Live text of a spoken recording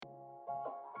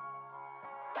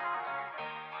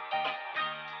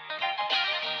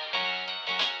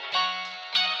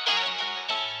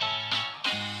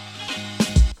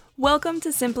Welcome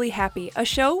to Simply Happy, a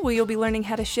show where you'll be learning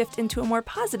how to shift into a more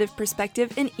positive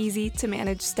perspective in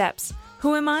easy-to-manage steps.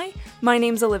 Who am I? My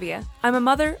name's Olivia. I'm a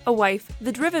mother, a wife,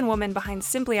 the driven woman behind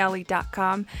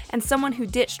SimplyAllie.com, and someone who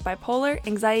ditched bipolar,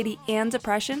 anxiety, and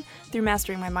depression through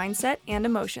mastering my mindset and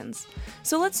emotions.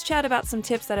 So let's chat about some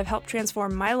tips that have helped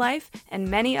transform my life and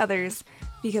many others,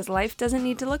 because life doesn't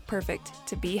need to look perfect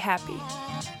to be happy.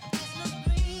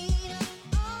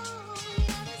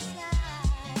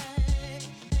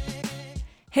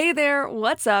 Hey there,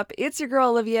 what's up? It's your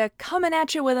girl Olivia coming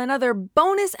at you with another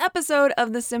bonus episode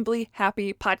of the Simply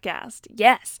Happy podcast.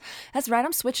 Yes, that's right,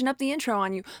 I'm switching up the intro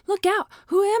on you. Look out,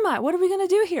 who am I? What are we going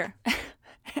to do here?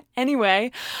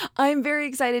 Anyway, I'm very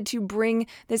excited to bring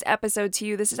this episode to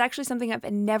you. This is actually something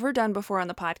I've never done before on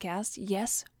the podcast.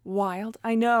 Yes, wild,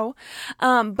 I know.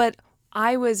 But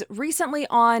I was recently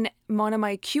on one of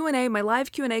my Q&A, my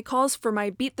live Q&A calls for my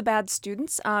Beat the Bad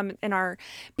students in our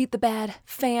Beat the Bad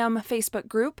fam Facebook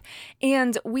group.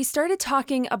 And we started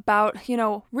talking about,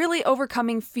 really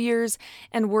overcoming fears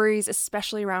and worries,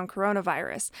 especially around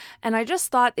coronavirus. And I just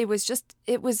thought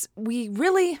we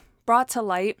really brought to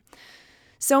light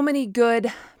so many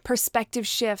good perspective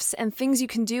shifts and things you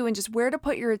can do and just where to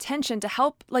put your attention to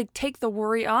help take the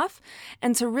worry off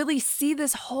and to really see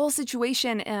this whole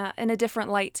situation in a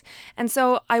different light. And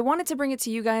so I wanted to bring it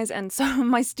to you guys, and some of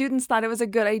my students thought it was a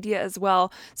good idea as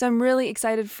well. So I'm really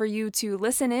excited for you to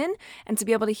listen in and to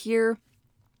be able to hear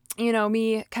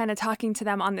me kind of talking to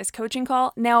them on this coaching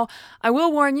call. Now, I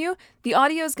will warn you, the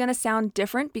audio is going to sound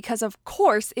different because, of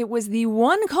course, it was the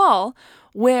one call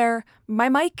where my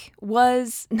mic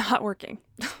was not working.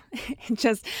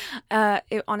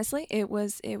 Honestly, it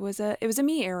was a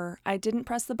me error. I didn't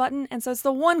press the button, and so it's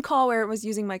the one call where it was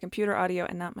using my computer audio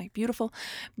and not my beautiful,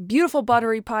 beautiful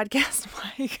buttery podcast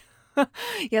mic.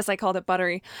 Yes, I called it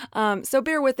buttery. So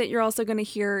bear with it. You're also going to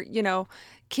hear,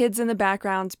 kids in the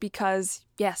background because,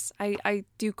 yes, I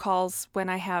do calls when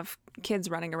I have kids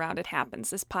running around. It happens.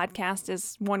 This podcast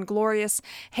is one glorious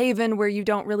haven where you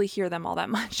don't really hear them all that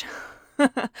much.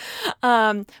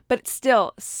 But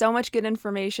still, so much good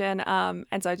information.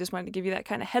 And so I just wanted to give you that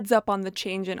kind of heads up on the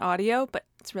change in audio, but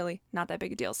it's really not that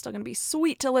big a deal. It's still going to be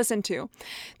sweet to listen to.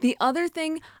 The other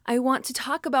thing I want to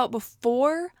talk about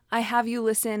before I have you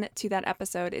listen to that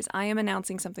episode is I am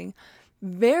announcing something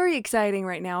very exciting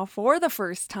right now for the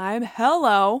first time.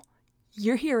 Hello,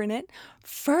 you're hearing it.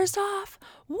 First off,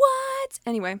 what?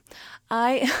 Anyway,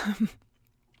 I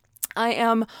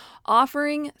am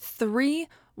offering 3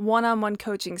 one-on-one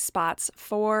coaching spots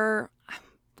for,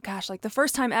 the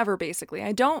first time ever, basically.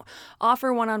 I don't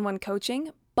offer one-on-one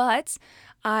coaching, but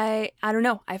I don't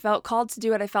know. I felt called to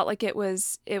do it. I felt like it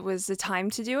was the time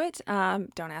to do it.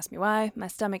 Don't ask me why. My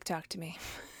stomach talked to me.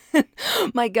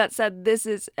 My gut said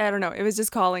it was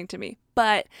just calling to me.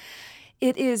 But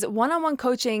it is one-on-one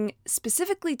coaching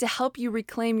specifically to help you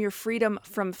reclaim your freedom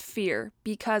from fear,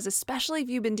 because especially if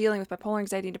you've been dealing with bipolar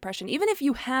anxiety and depression, even if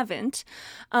you haven't,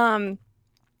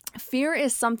 fear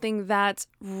is something that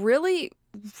really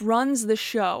runs the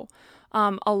show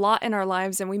a lot in our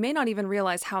lives, and we may not even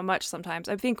realize how much sometimes.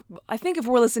 I think if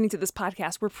we're listening to this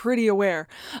podcast, we're pretty aware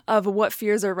of what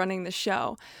fears are running the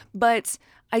show. But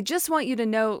I just want you to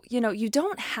know, you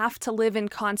don't have to live in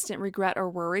constant regret or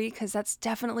worry, because that's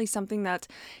definitely something that,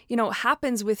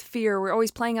 happens with fear. We're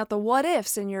always playing out the what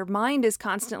ifs, and your mind is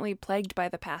constantly plagued by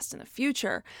the past and the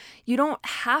future. You don't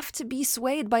have to be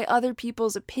swayed by other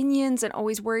people's opinions and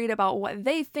always worried about what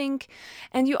they think.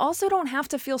 And you also don't have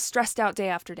to feel stressed out day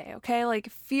after day, okay?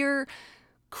 Fear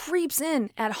creeps in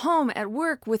at home, at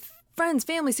work, with friends,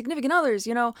 family, significant others,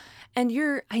 and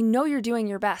I know you're doing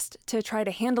your best to try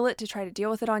to handle it, to try to deal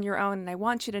with it on your own. And I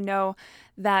want you to know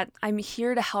that I'm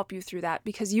here to help you through that,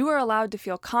 because you are allowed to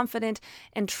feel confident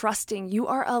and trusting. You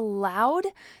are allowed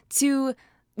to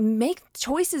make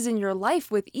choices in your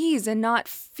life with ease and not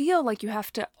feel like you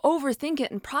have to overthink it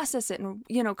and process it and,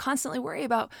 constantly worry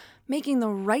about making the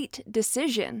right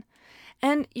decision.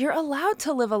 And you're allowed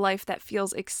to live a life that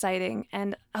feels exciting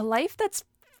and a life that's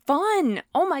fun.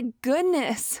 Oh my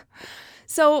goodness.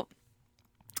 So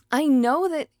I know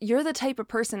that you're the type of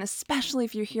person, especially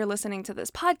if you're here listening to this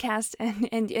podcast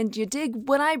and you dig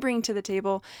what I bring to the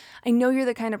table. I know you're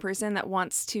the kind of person that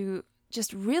wants to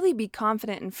just really be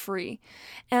confident and free.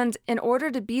 And in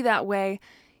order to be that way,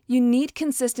 you need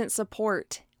consistent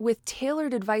support with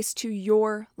tailored advice to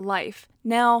your life.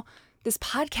 Now, this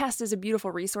podcast is a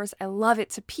beautiful resource. I love it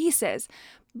to pieces,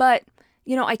 but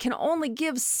I can only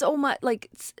give so much,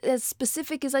 as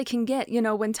specific as I can get,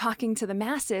 when talking to the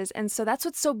masses. And so that's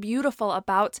what's so beautiful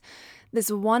about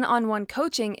this one-on-one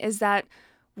coaching, is that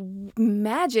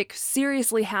magic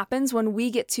seriously happens when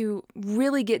we get to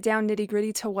really get down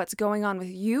nitty-gritty to what's going on with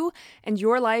you and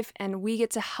your life, and we get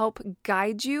to help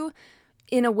guide you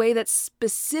in a way that's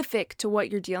specific to what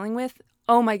you're dealing with.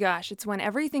 Oh my gosh, it's when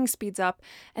everything speeds up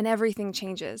and everything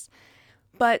changes.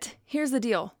 But here's the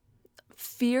deal.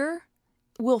 Fear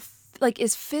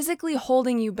is physically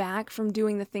holding you back from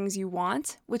doing the things you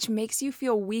want, which makes you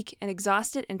feel weak and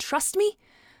exhausted. And trust me,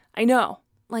 I know,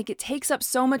 it takes up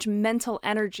so much mental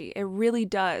energy. It really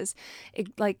does. It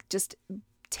just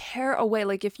tear away.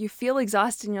 If you feel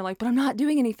exhausted and you're like, but I'm not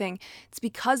doing anything, it's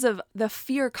because of the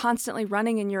fear constantly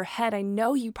running in your head. I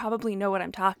know you probably know what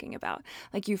I'm talking about.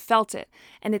 You felt it.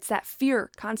 And it's that fear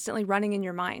constantly running in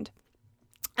your mind.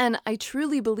 And I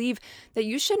truly believe that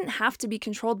you shouldn't have to be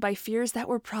controlled by fears that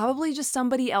were probably just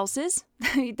somebody else's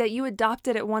that you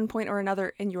adopted at one point or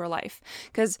another in your life.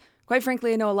 Because quite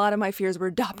frankly, I know a lot of my fears were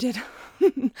adopted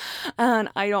and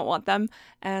I don't want them.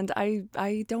 And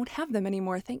I don't have them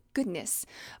anymore, thank goodness.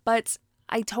 But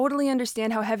I totally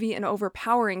understand how heavy and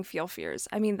overpowering feel fears.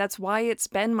 I mean, that's why it's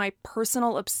been my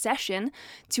personal obsession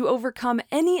to overcome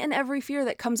any and every fear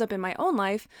that comes up in my own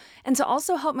life, and to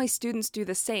also help my students do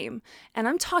the same. And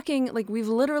I'm talking we've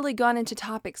literally gone into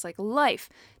topics like life,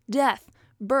 death,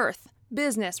 birth,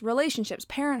 business, relationships,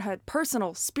 parenthood,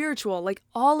 personal, spiritual,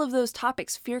 all of those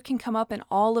topics. Fear can come up in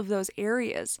all of those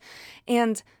areas.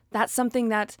 And that's something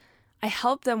that I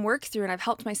help them work through, and I've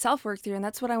helped myself work through, and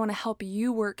that's what I want to help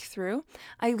you work through.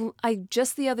 I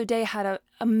just the other day had an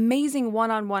amazing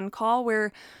one-on-one call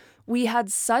where we had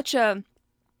just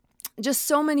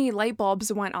so many light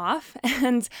bulbs went off,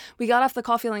 and we got off the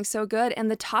call feeling so good. And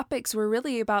the topics were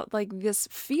really about this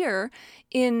fear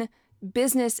in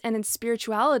business and in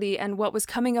spirituality. And what was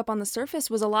coming up on the surface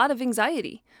was a lot of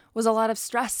anxiety, was a lot of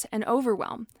stress and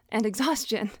overwhelm and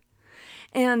exhaustion.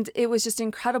 And it was just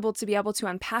incredible to be able to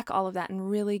unpack all of that and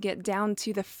really get down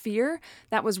to the fear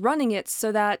that was running it,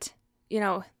 so that,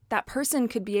 that person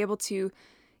could be able to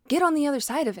get on the other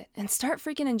side of it and start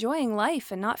freaking enjoying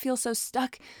life and not feel so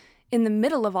stuck in the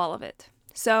middle of all of it.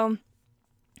 So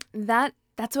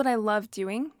that's what I love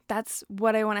doing. That's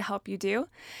what I want to help you do.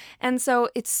 And so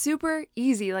it's super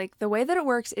easy. The way that it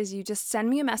works is you just send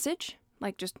me a message,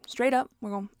 just straight up,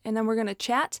 and then we're going to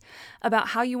chat about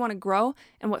how you want to grow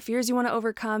and what fears you want to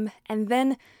overcome. And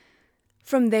then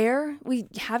from there, we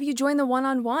have you join the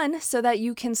one-on-one so that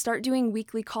you can start doing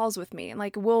weekly calls with me. And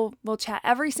we'll chat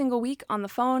every single week on the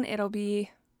phone. It'll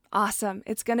be awesome.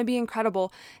 It's going to be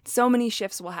incredible. So many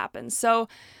shifts will happen. So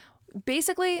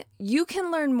basically, you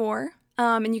can learn more.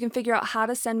 And you can figure out how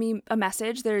to send me a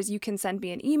message. You can send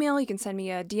me an email. You can send me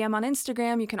a DM on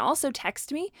Instagram. You can also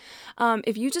text me.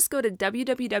 If you just go to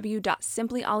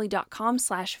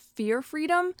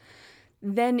www.simplyolly.com/fearfreedom,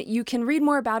 then you can read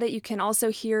more about it. You can also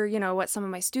hear, what some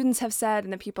of my students have said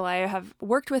and the people I have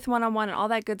worked with one-on-one and all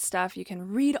that good stuff. You can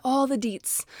read all the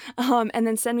deets, and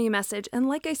then send me a message. And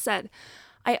like I said,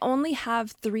 I only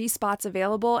have 3 spots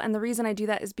available. And the reason I do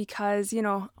that is because,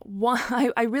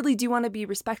 I really do want to be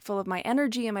respectful of my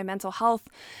energy and my mental health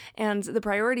and the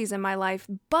priorities in my life.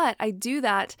 But I do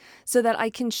that so that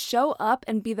I can show up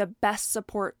and be the best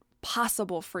support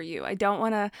possible for you. I don't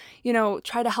want to,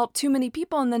 try to help too many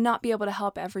people and then not be able to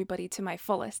help everybody to my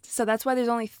fullest. So that's why there's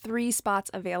only 3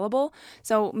 spots available.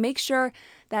 So make sure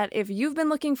that if you've been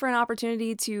looking for an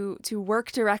opportunity to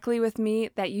work directly with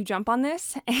me, that you jump on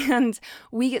this and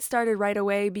we get started right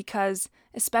away, because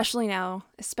especially now,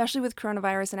 especially with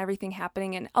coronavirus and everything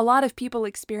happening and a lot of people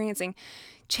experiencing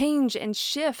change and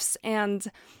shifts and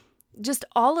just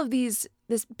all of this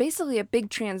basically a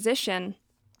big transition,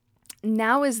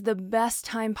 now is the best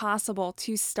time possible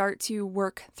to start to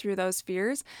work through those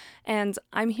fears. And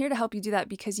I'm here to help you do that,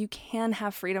 because you can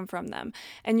have freedom from them.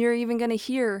 And you're even going to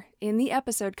hear in the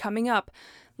episode coming up,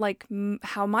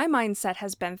 how my mindset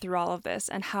has been through all of this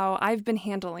and how I've been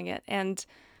handling it. And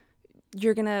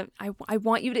I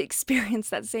want you to experience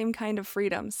that same kind of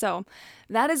freedom. So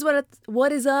that is what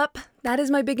is up. That is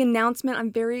my big announcement.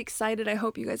 I'm very excited. I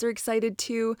hope you guys are excited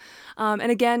too. And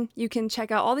again, you can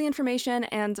check out all the information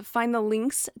and find the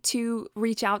links to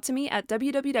reach out to me at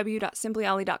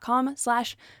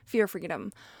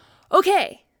www.simplyolly.com/fearfreedom.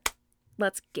 Okay,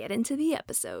 let's get into the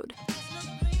episode.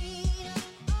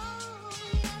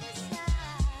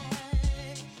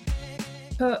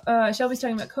 Shelby's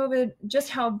talking about COVID,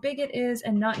 just how big it is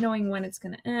and not knowing when it's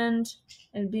going to end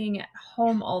and being at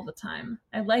home all the time.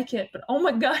 I like it, but oh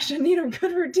my gosh, I need a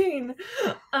good routine.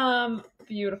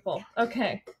 Beautiful.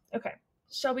 Okay.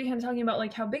 Shelby kind of talking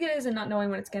about how big it is and not knowing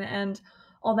when it's going to end,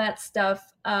 all that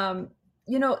stuff. The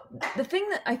thing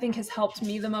that I think has helped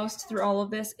me the most through all of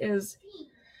this is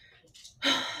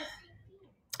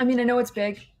I mean, I know it's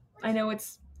big. I know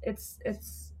it's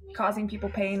causing people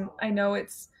pain. I know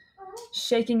it's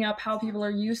shaking up how people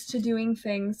are used to doing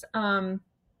things.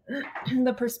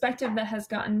 The perspective that has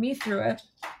gotten me through it,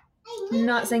 I'm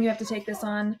not saying you have to take this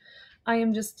on. I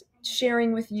am just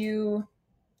sharing with you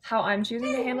how I'm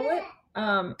choosing to handle it.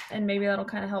 And maybe that'll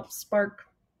kind of help spark,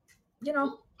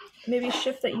 maybe a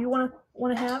shift that you want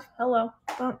to have. Hello,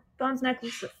 Dawn's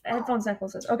necklace, headphones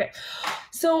necklaces. Okay,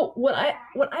 so what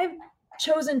I've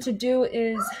chosen to do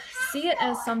is see it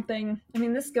as something. I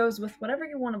mean, this goes with whatever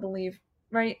you want to believe,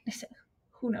 right?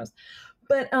 Who knows?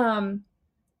 But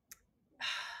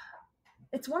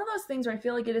it's one of those things where I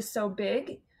feel like it is so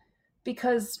big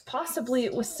because possibly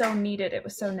it was so needed, it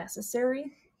was so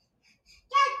necessary.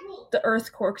 The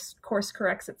earth course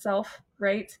corrects itself,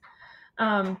 right?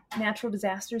 Natural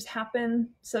disasters happen,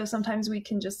 so sometimes we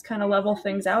can just kind of level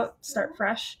things out, start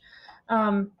fresh.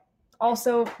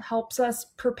 Also helps us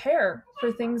prepare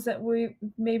for things that we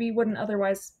maybe wouldn't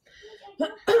otherwise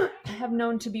have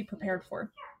known to be prepared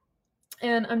for.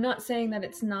 And I'm not saying that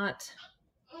it's not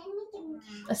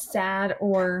a sad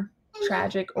or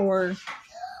tragic or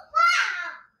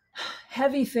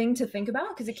heavy thing to think about,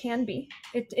 because it can be.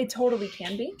 It totally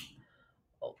can be.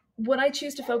 What I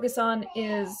choose to focus on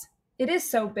is, it is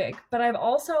so big, but I've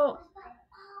also,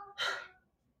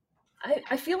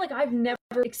 I feel like I've never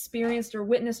experienced or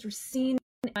witnessed or seen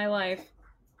in my life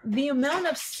the amount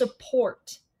of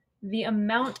support, the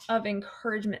amount of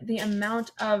encouragement, the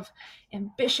amount of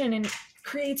ambition and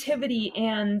creativity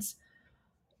and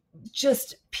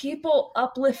just people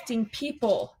uplifting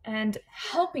people and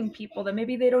helping people that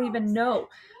maybe they don't even know.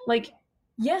 Like,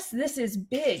 yes, this is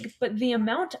big, but the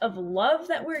amount of love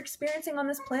that we're experiencing on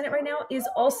this planet right now is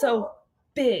also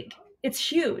big.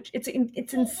 It's huge. It's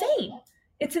insane.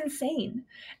 It's insane.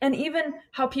 And even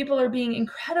how people are being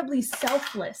incredibly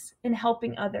selfless in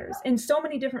helping others in so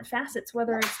many different facets,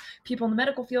 whether it's people in the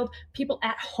medical field, people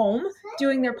at home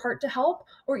doing their part to help,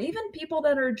 or even people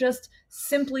that are just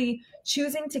simply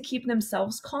choosing to keep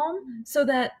themselves calm so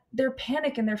that their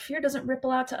panic and their fear doesn't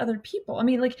ripple out to other people. I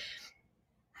mean, like,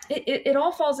 it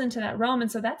all falls into that realm.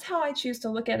 And so that's how I choose to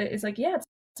look at it, is like, yeah,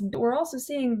 we're also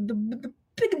seeing the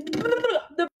big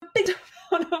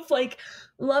amount of like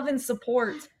love and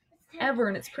support ever,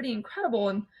 and it's pretty incredible.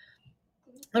 And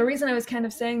the reason I was kind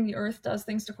of saying the earth does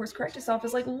things to course correct itself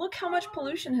is like, look how much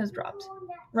pollution has dropped,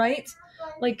 right?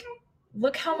 Like,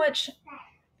 look how much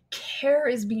care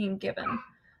is being given.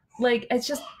 Like, it's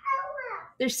just,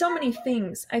 there's so many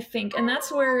things, I think, and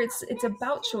that's where it's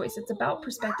about choice, it's about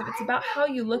perspective, it's about how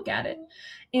you look at it.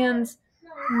 And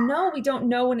no, we don't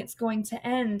know when it's going to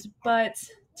end, but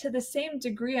to the same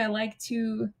degree, I like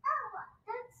to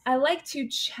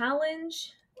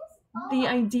challenge the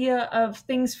idea of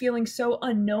things feeling so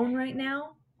unknown right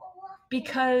now,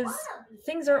 because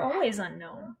things are always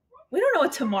unknown. We don't know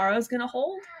what tomorrow is going to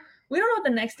hold. We don't know what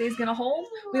the next day is going to hold.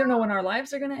 We don't know when our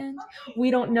lives are going to end.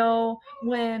 We don't know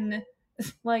when,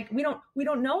 like, we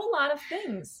don't know a lot of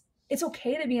things. It's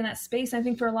okay to be in that space. I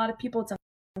think for a lot of people, it's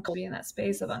uncomfortable to be in that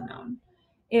space of unknown.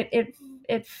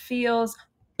 It feels,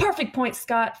 perfect point,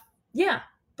 Scott. Yeah,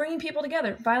 bringing people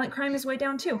together. Violent crime is way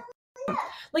down too.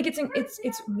 Like,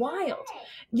 it's wild.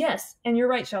 Yes, and you're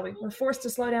right, Shelby. We're forced to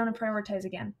slow down and prioritize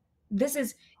again.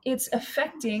 It's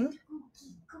affecting.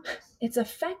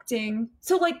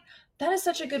 So, like, that is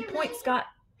such a good point, Scott.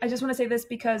 I just want to say this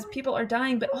because people are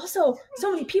dying, but also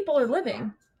so many people are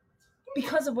living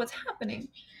because of what's happening.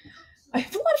 I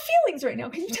have a lot of feelings right now,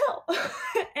 can you tell?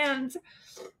 And,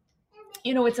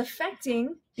 it's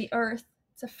affecting the earth.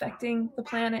 It's affecting the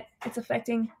planet. It's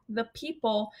affecting the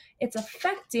people. It's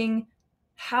affecting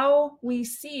how we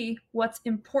see what's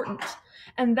important.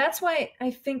 And that's why I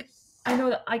think, I know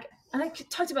that I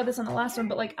talked about this on the last one,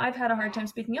 but like, I've had a hard time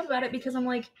speaking up about it because I'm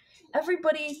like,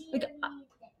 everybody, like,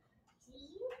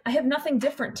 I have nothing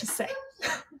different to say.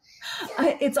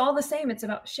 It's all the same. It's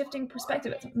about shifting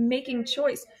perspective. It's making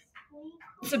choice.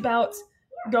 It's about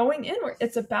going inward.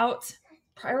 It's about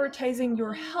prioritizing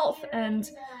your health and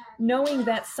knowing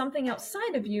that something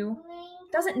outside of you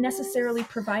doesn't necessarily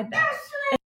provide that.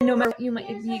 And no matter what you might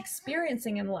be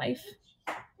experiencing in life,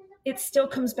 it still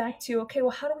comes back to, okay,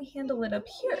 well, how do we handle it up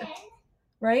here?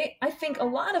 Right? I think a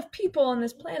lot of people on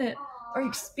this planet are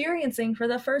experiencing for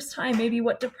the first time maybe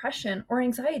what depression or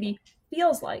anxiety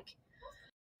feels like.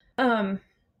 And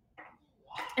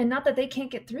not that they can't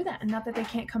get through that, and not that they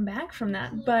can't come back from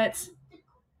that, but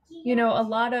a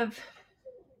lot of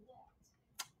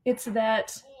it's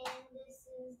that,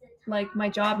 like, my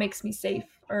job makes me safe,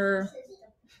 or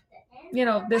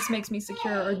this makes me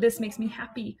secure, or this makes me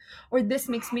happy, or this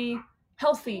makes me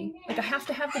healthy. Like I have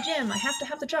to have the gym, I have to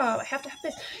have the job, I have to have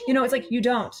this. You know, it's like you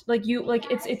don't. Like you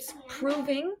like it's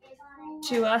proving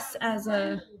to us as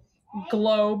a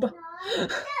globe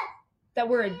that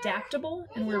we're adaptable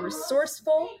and we're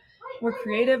resourceful, we're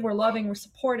creative, we're loving, we're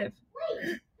supportive.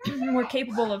 We're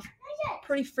capable of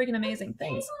pretty freaking amazing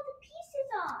things.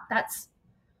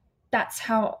 That's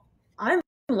how I'm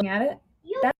looking at it.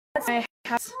 That's why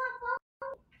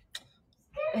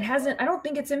I don't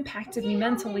think it's impacted me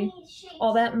mentally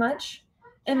all that much.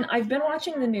 And I've been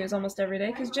watching the news almost every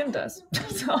day because Jim does.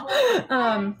 So,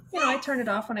 I turn it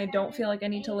off when I don't feel like I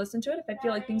need to listen to it. If I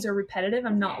feel like things are repetitive,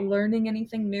 I'm not learning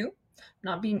anything new, I'm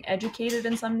not being educated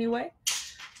in some new way.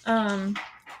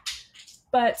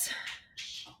 But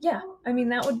yeah, I mean,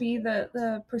 that would be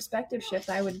the perspective shift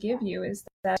I would give you, is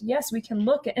that yes, we can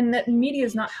look at, and that media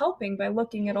is not helping by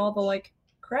looking at all the like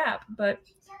crap, but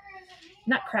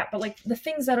not crap, but like the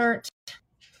things that aren't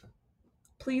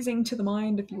pleasing to the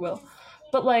mind, if you will.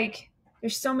 But like,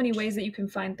 there's so many ways that you can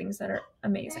find things that are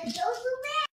amazing.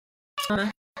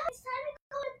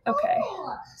 Okay.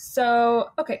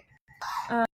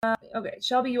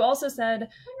 Shelby, you also said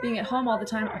being at home all the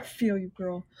time. I feel you,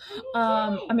 girl.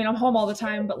 I mean, I'm home all the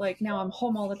time, but like now I'm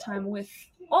home all the time with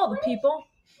all the people.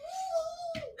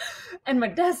 And my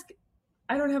desk,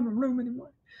 I don't have a room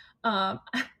anymore.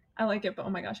 I like it, but oh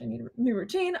my gosh, I need a new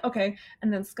routine. Okay.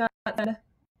 And then Scott said,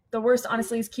 the worst,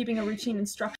 honestly, is keeping a routine and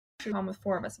structure home with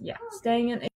 4 of us. Yeah. Staying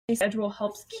in a schedule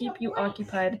helps keep you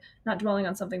occupied, not dwelling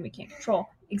on something we can't control.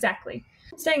 Exactly.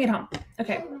 Staying at home.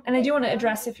 Okay. And I do want to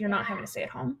address if you're not having to stay at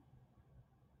home,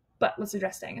 but let's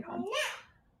address staying at home.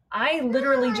 I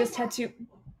literally just had to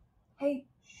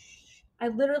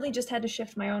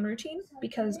shift my own routine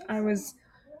because I was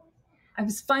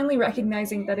finally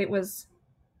recognizing that it was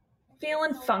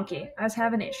feeling funky. I was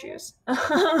having issues.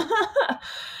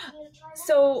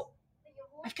 So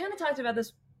I've kind of talked about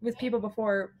this with people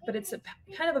before, but it's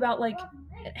kind of about like,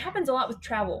 it happens a lot with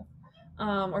travel,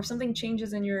 or something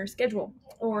changes in your schedule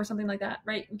or something like that,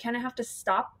 right? We kind of have to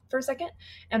stop for a second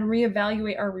and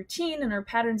reevaluate our routine and our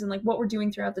patterns and like what we're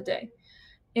doing throughout the day.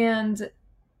 And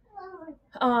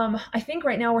I think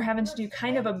right now we're having to do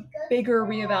kind of a bigger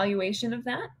reevaluation of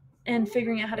that and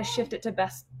figuring out how to shift it to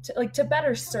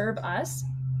better serve us.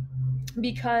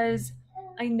 Because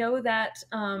I know that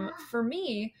for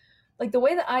me, like the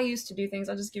way that I used to do things,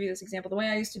 I'll just give you this example. The way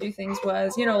I used to do things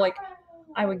was, like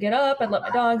I would get up, I'd let my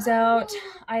dogs out,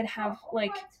 I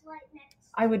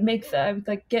would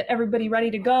get everybody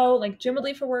ready to go. Like Jim would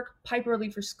leave for work, Piper would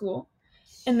leave for school.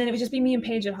 And then it would just be me and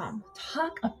Paige at home.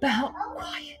 Talk about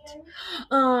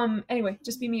quiet. Anyway,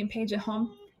 just be me and Paige at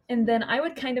home. And then I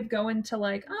would kind of go into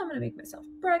like, I'm going to make myself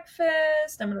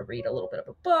breakfast. I'm going to read a little bit of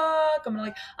a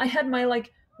book. I had my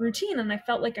like routine and I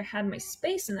felt like I had my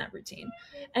space in that routine.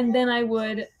 And then I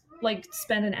would like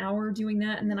spend an hour doing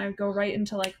that. And then I would go right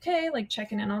into like, okay, like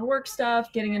checking in on work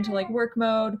stuff, getting into like work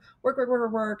mode,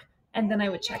 work. And then I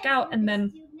would check out and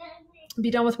then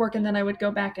be done with work. And then I would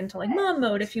go back into like mom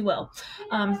mode, if you will.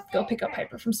 Go pick up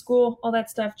Piper from school, all that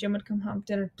stuff. Jim would come home,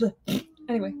 dinner, blah.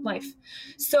 Anyway, life.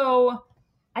 So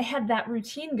I had that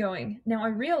routine going. Now I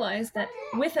realized that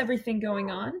with everything going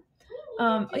on,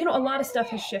 a lot of stuff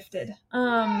has shifted.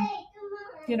 I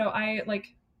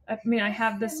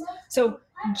have this. So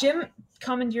Jim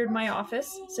commandeered my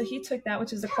office. So he took that,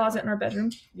 which is the closet in our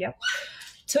bedroom. Yep.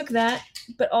 Took that,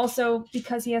 but also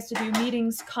because he has to do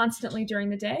meetings constantly during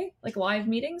the day, like live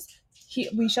meetings,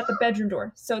 we shut the bedroom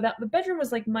door. So that the bedroom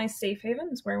was like my safe haven.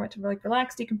 It's where I went to like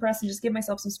relax, decompress, and just give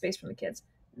myself some space from the kids.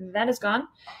 That is gone.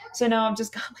 So now I've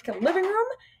just got like a living room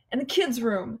and a kids'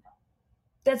 room.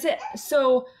 That's it.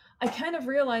 So I kind of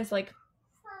realized like,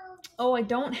 I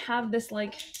don't have this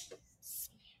like,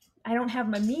 I don't have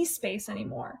my me space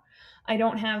anymore. I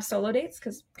don't have solo dates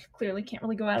because clearly can't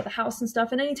really go out of the house and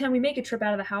stuff. And anytime we make a trip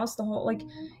out of the house, the whole like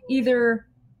either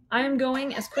I am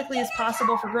going as quickly as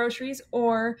possible for groceries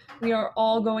or we are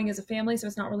all going as a family. So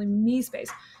it's not really me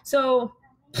space. So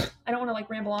I don't want to like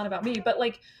ramble on about me, but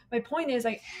like my point is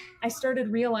I started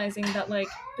realizing that like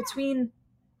between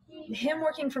him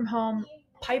working from home,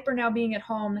 Piper now being at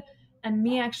home, and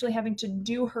me actually having to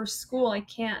do her school, I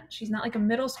can't. She's not like a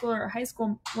middle schooler or a high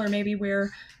schooler maybe where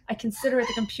I can sit her at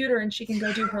the computer and she can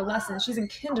go do her lessons. She's in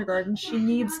kindergarten. She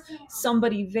needs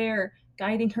somebody there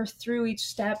guiding her through each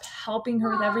step, helping her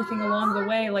with everything along the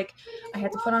way. Like I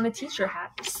had to put on a teacher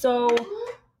hat. So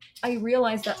I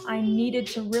realized that I needed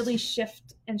to really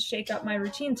shift and shake up my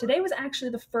routine. Today was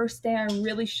actually the first day I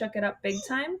really shook it up big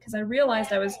time because I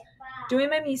realized I was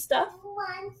doing my me stuff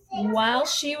while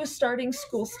she was starting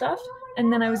school stuff,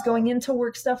 and then I was going into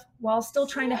work stuff while still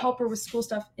trying to help her with school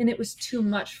stuff, and it was too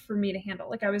much for me to handle.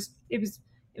 Like it was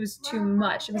It was too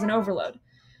much. It was an overload.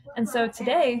 And so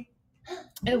today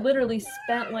I literally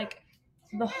spent like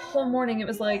the whole morning. It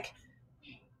was like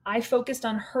I focused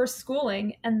on her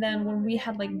schooling, and then when we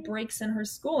had like breaks in her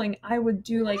schooling, I would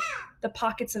do like the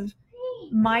pockets of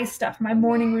my stuff, my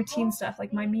morning routine stuff,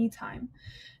 like my me time.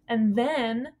 And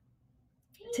then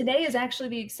today is actually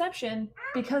the exception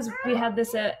because we had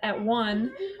this at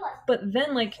 1, but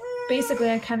then like basically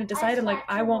I kind of decided like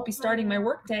I won't be starting my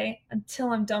work day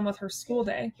until I'm done with her school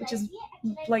day, which is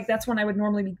like that's when I would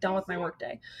normally be done with my work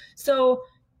day. So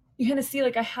you kind of see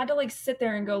like I had to like sit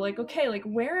there and go like, okay, like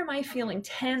where am I feeling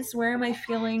tense? Where am I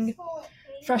feeling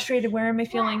frustrated? Where am I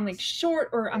feeling like short,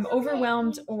 or I'm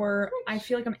overwhelmed, or I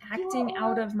feel like I'm acting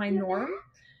out of my norm?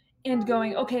 And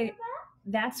going, okay,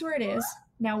 that's where it is.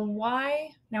 Now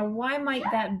why might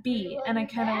that be? And I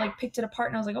kind of like picked it apart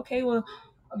and I was like, okay, well,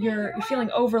 you're feeling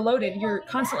overloaded. You're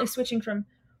constantly switching from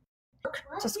work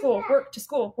to school, work to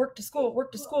school, work to school,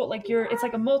 work to school. Like it's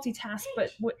like a multitask,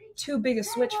 but too big a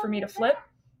switch for me to flip.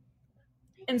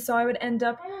 And so I would end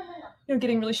up,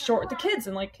 getting really short with the kids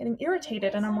and like getting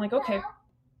irritated. And I'm like, okay.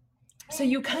 So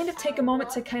you kind of take a moment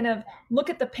to kind of look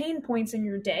at the pain points in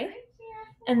your day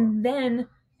and then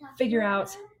figure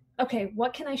out, okay,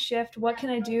 what can I shift? What can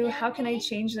I do? How can I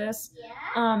change this?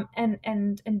 And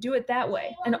do it that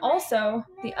way. And also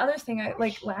the other thing, I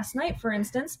like last night, for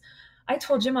instance, I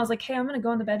told Jim, I was like, hey, I'm going to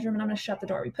go in the bedroom and I'm going to shut the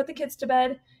door. We put the kids to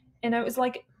bed, and I was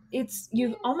like, I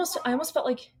almost felt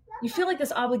like you feel like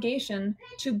this obligation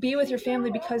to be with your family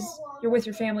because you're with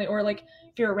your family, or like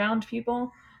if you're around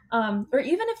people, or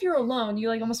even if you're alone, you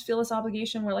like almost feel this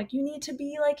obligation where like you need to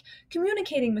be like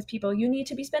communicating with people, you need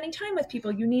to be spending time with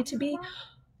people, you need to be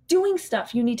doing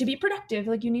stuff, you need to be productive,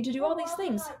 like you need to do all these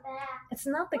things. It's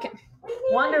not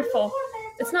wonderful.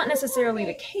 It's not necessarily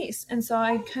the case. And so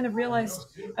I kind of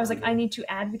realized, I was like, I need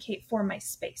to advocate for my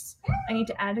space. I need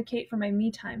to advocate for my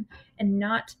me time and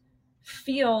not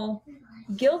feel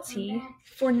guilty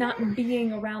for not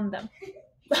being around them.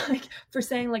 Like for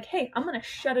saying like, hey, I'm going to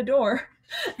shut a door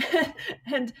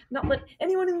and not let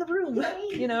anyone in the room,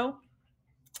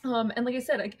 And like I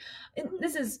said, like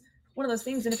this is one of those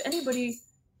things. And if anybody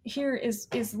here is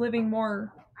living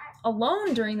more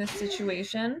alone during this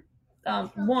situation,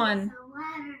 one,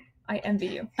 I envy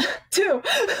you. Two,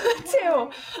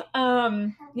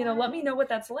 let me know what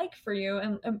that's like for you,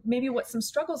 and maybe what some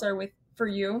struggles are for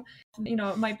you.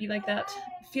 It might be like that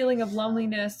feeling of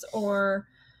loneliness, or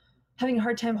having a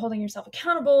hard time holding yourself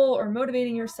accountable or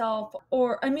motivating yourself,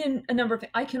 or a number of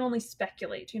things. I can only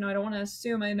speculate. I don't want to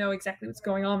assume I know exactly what's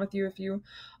going on with you if you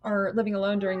are living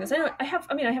alone during this. I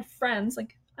have friends,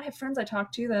 like I have friends I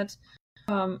talk to that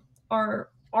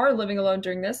are living alone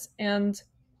during this, and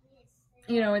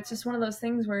it's just one of those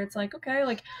things where it's like, okay,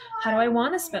 like how do I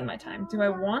want to spend my time? Do I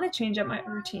want to change up my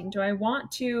routine? Do I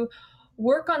want to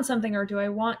work on something, or do I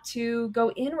want to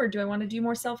go inward? Do I want to do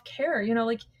more self-care?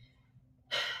 Like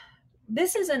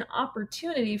this is an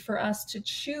opportunity for us to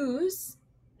choose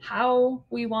how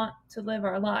we want to live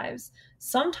our lives.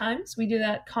 Sometimes we do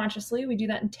that consciously, we do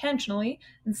that intentionally,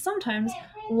 and sometimes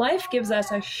life gives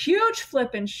us a huge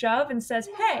flip and shove and says,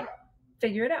 hey,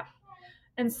 figure it out.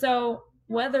 And so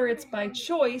whether it's by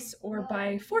choice or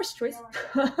by forced choice,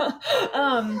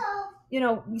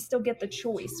 we still get the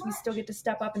choice. We still get to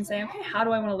step up and say, okay, how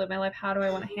do I want to live my life? How do I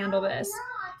want to handle this?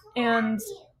 And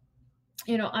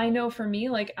I know for me,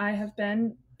 like I have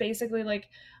been basically like,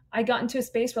 I got into a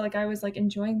space where like I was like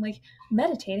enjoying like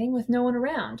meditating with no one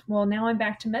around. Well, now I'm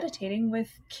back to meditating with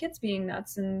kids being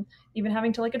nuts and even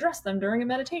having to like address them during a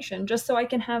meditation, just so I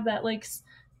can have that like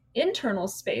internal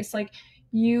space. Like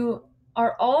you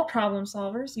are all problem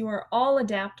solvers, you are all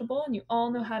adaptable, and you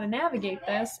all know how to navigate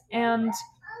this. And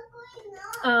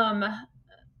I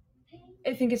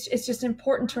think it's just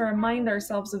important to remind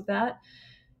ourselves of that,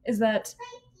 is that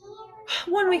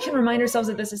one, we can remind ourselves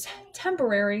that this is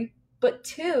temporary, but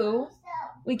two,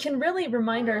 we can really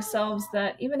remind ourselves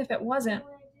that even if it wasn't,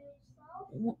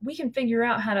 we can figure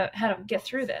out how to get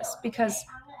through this, because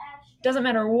it doesn't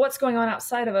matter what's going on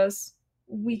outside of us.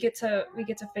 We get to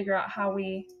figure out how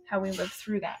we live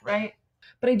through that, right?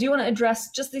 But I do want to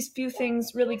address just these few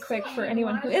things really quick for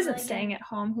anyone who isn't staying at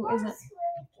home, who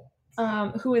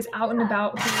is out and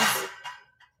about, who's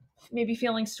maybe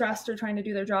feeling stressed or trying to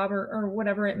do their job, or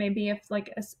whatever it may be, if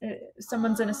like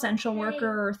someone's an essential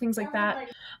worker or things like that.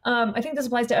 I think this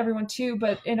applies to everyone too,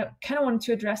 but kind of wanted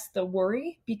to address the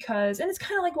worry, because, and it's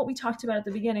kind of like what we talked about at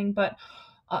the beginning, but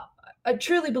I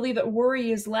truly believe that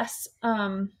worry is less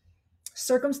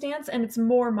circumstance and it's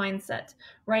more mindset,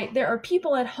 right? There are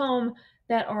people at home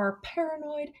that are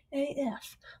paranoid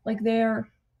AF, like they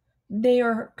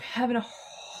are having a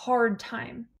hard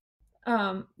time.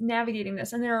 navigating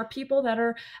this. And there are people that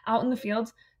are out in the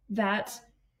field that,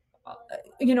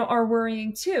 are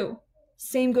worrying too.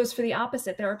 Same goes for the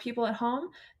opposite. There are people at home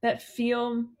that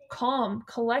feel calm,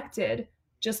 collected,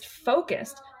 just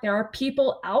focused. There are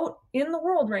people out in the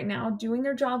world right now doing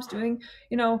their jobs, doing,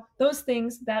 those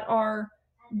things that are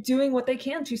doing what they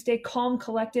can to stay calm,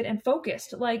 collected, and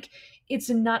focused. Like, it's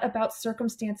not about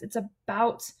circumstance, it's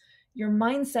about your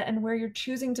mindset and where you're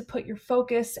choosing to put your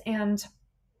focus. And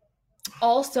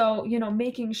also,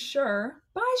 making sure,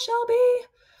 bye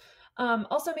Shelby,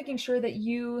 also making sure that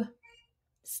you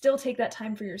still take that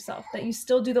time for yourself, that you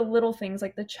still do the little things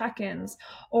like the check-ins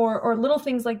or little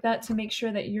things like that to make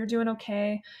sure that you're doing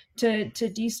okay, to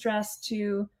de-stress,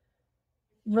 to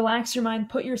relax your mind,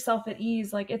 put yourself at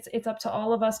ease. Like, it's up to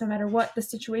all of us, no matter what the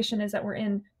situation is that we're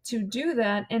in, to do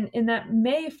that. And that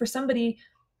may, for somebody,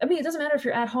 I mean, it doesn't matter if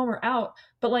you're at home or out,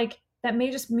 but like, that may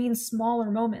just mean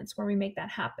smaller moments where we make that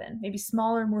happen. Maybe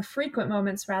smaller, more frequent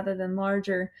moments rather than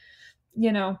larger,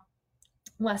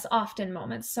 less often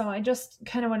moments. So I just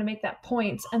kind of want to make that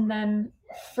point. And then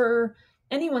for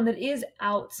anyone that is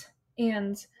out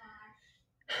and,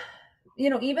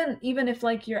 even if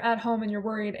like you're at home and you're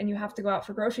worried and you have to go out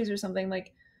for groceries or something,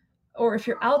 like, or if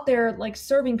you're out there like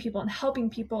serving people and helping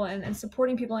people and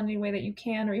supporting people in any way that you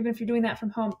can, or even if you're doing that from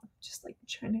home, just like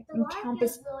trying to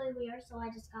encompass. The water is really weird, so I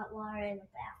just got water in the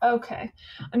bath. Okay,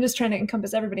 I'm just trying to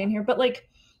encompass everybody in here, but like,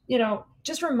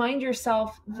 just remind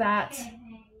yourself that,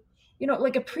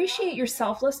 like, appreciate your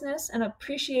selflessness and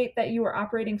appreciate that you are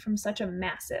operating from such a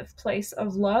massive place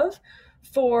of love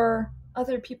for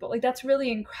other people. Like, that's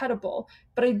really incredible.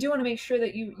 But I do want to make sure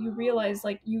that you realize,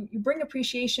 like, you bring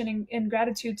appreciation and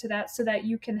gratitude to that, so that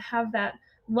you can have that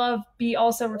love be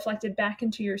also reflected back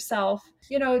into yourself,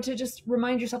 to just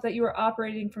remind yourself that you are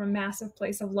operating from a massive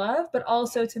place of love, but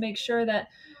also to make sure that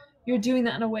you're doing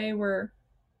that in a way where,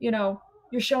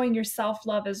 you're showing yourself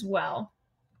love as well.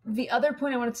 The other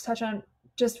point I wanted to touch on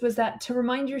just was that to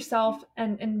remind yourself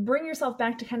and bring yourself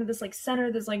back to kind of this like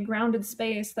center, this like grounded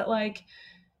space, that like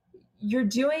you're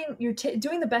doing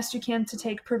the best you can to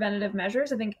take preventative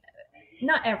measures. I think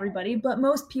not everybody, but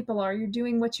most people are. You're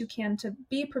doing what you can to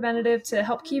be preventative, to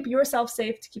help keep yourself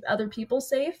safe, to keep other people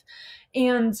safe.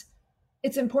 And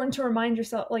it's important to remind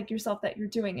yourself that you're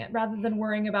doing it, rather than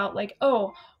worrying about like,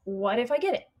 oh, what if I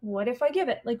get it? What if I give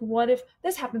it? Like, what if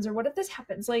this happens, or what if this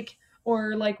happens? Like,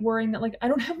 or like worrying that like, I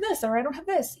don't have this, or I don't have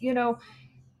this,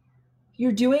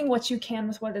 you're doing what you can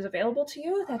with what is available to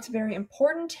you. That's very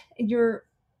important. Your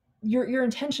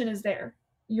intention is there.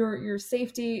 Your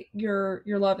safety, your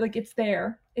love, like, it's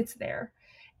there.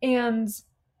 And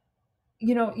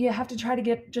you have to try to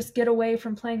get away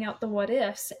from playing out the what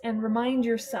ifs and remind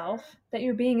yourself that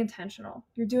you're being intentional.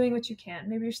 You're doing what you can.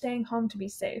 Maybe you're staying home to be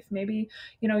safe. Maybe,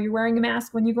 you're wearing a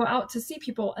mask when you go out to see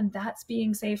people, and that's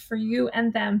being safe for you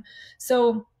and them.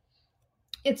 So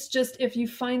it's just, if you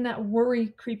find that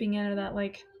worry creeping in, or that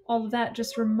like all of that,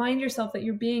 just remind yourself that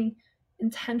you're being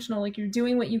intentional, like you're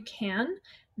doing what you can.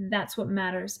 That's what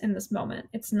matters in this moment.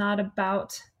 It's not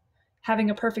about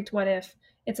having a perfect what if.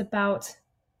 It's about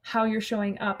how you're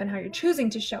showing up and how you're choosing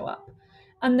to show up.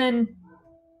 And then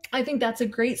I think that's a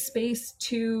great space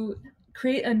to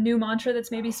create a new mantra that's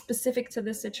maybe specific to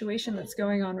this situation that's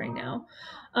going on right now.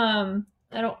 I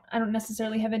don't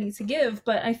necessarily have any to give,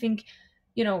 but I think,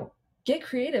 get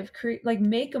creative,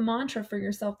 make a mantra for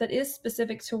yourself that is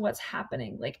specific to what's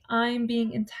happening. Like, I'm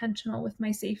being intentional with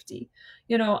my safety.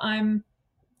 I'm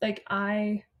like,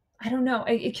 I don't know.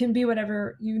 It can be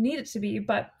whatever you need it to be,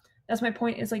 but that's my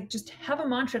point, is like, just have a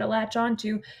mantra to latch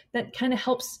onto that kind of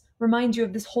helps remind you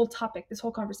of this whole topic, this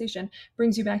whole conversation,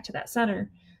 brings you back to that center.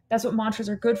 That's what mantras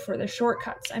are good for. They're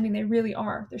shortcuts. I mean, they really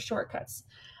are. They're shortcuts.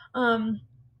 And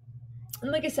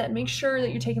like I said, make sure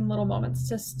that you're taking little moments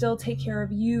to still take care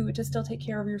of you, to still take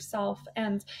care of yourself.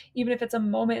 And even if it's a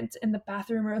moment in the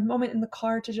bathroom or a moment in the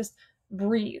car, to just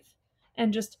breathe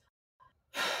and just,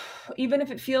 even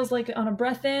if it feels like on a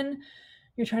breath in,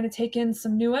 you're trying to take in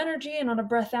some new energy, and on a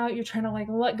breath out, you're trying to like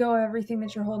let go of everything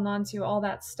that you're holding on to, all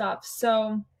that stuff.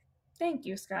 So thank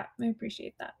you, Scott. I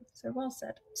appreciate that. So well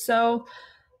said. So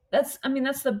that's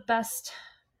the best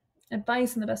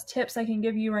advice and the best tips I can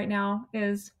give you right now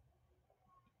is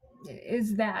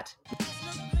that.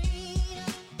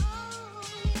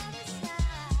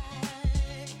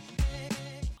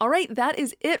 All right, that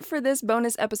is it for this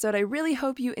bonus episode. I really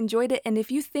hope you enjoyed it. And if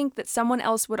you think that someone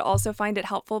else would also find it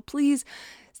helpful, please,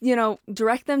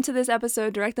 direct them to this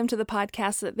episode, direct them to the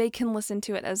podcast so that they can listen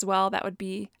to it as well. That would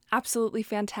be absolutely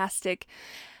fantastic.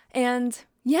 And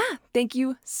yeah, thank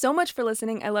you so much for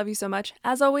listening. I love you so much.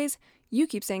 As always, you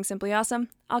keep saying simply awesome.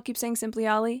 I'll keep saying simply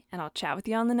Ollie, and I'll chat with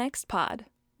you on the next pod.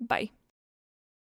 Bye.